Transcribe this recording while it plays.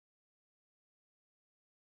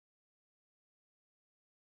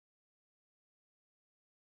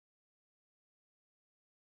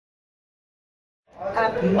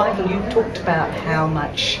Michael, you talked about how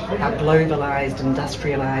globalized,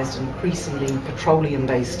 industrialized, increasingly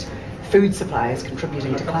petroleum-based food supply is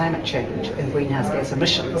contributing to climate change and greenhouse gas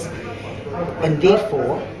emissions. And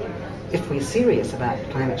therefore, if we're serious about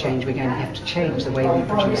climate change, we're going to have to change the way we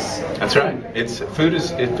produce. That's right. Food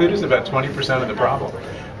is about 20% of the problem.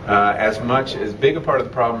 As big a part of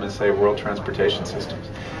the problem as, say, world transportation systems.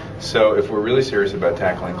 So if we're really serious about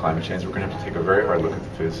tackling climate change, we're going to have to take a very hard look at the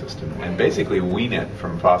food system and basically wean it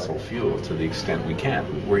from fossil fuel to the extent we can.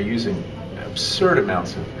 We're using absurd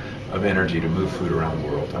amounts of energy to move food around the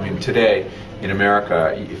world. I mean, today in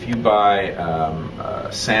America, if you buy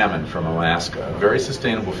salmon from Alaska, a very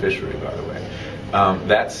sustainable fishery, by the way,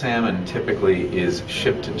 that salmon typically is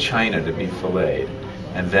shipped to China to be filleted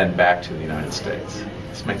and then back to the United States.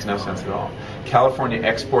 This makes no sense at all. California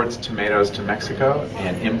exports tomatoes to Mexico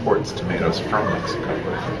and imports tomatoes from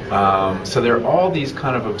Mexico. So there are all these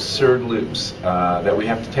kind of absurd loops that we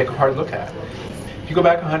have to take a hard look at. If you go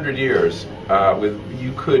back 100 years,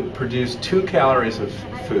 you could produce 2 calories of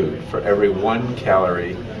food for every 1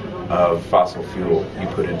 calorie of fossil fuel you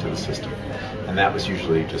put into the system. And that was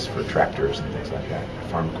usually just for tractors and things like that,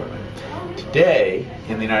 farm equipment. Today,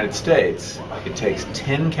 in the United States, it takes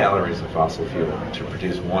 10 calories of fossil fuel to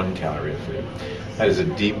produce 1 calorie of food. That is a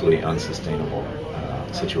deeply unsustainable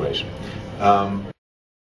situation. The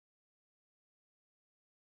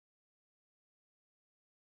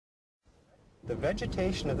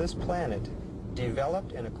vegetation of this planet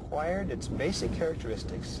developed and acquired its basic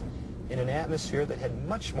characteristics in an atmosphere that had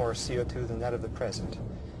much more CO2 than that of the present.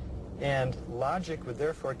 And logic would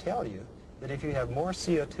therefore tell you that if you have more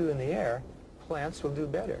CO2 in the air, plants will do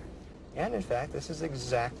better. And in fact, this is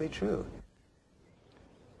exactly true.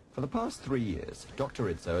 For the past 3 years, Dr.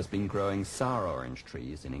 Rizzo has been growing sour orange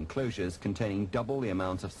trees in enclosures containing double the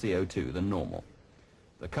amount of CO2 than normal.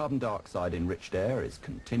 The carbon dioxide-enriched air is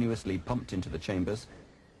continuously pumped into the chambers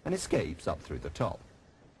and escapes up through the top.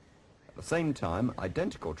 At the same time,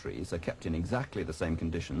 identical trees are kept in exactly the same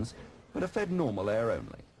conditions, but are fed normal air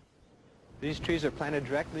only. These trees are planted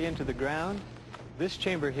directly into the ground. This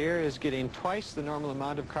chamber here is getting twice the normal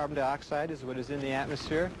amount of carbon dioxide as what is in the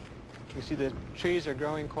atmosphere. You see the trees are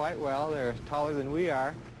growing quite well. They're taller than we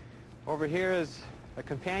are. Over here is a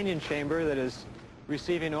companion chamber that is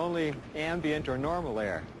receiving only ambient or normal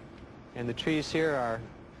air. And the trees here are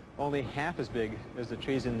only half as big as the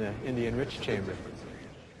trees in the enriched chamber.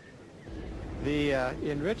 The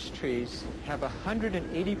enriched trees have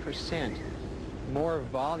 180% more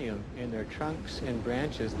volume in their trunks and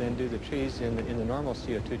branches than do the trees in the normal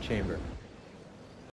CO2 chamber.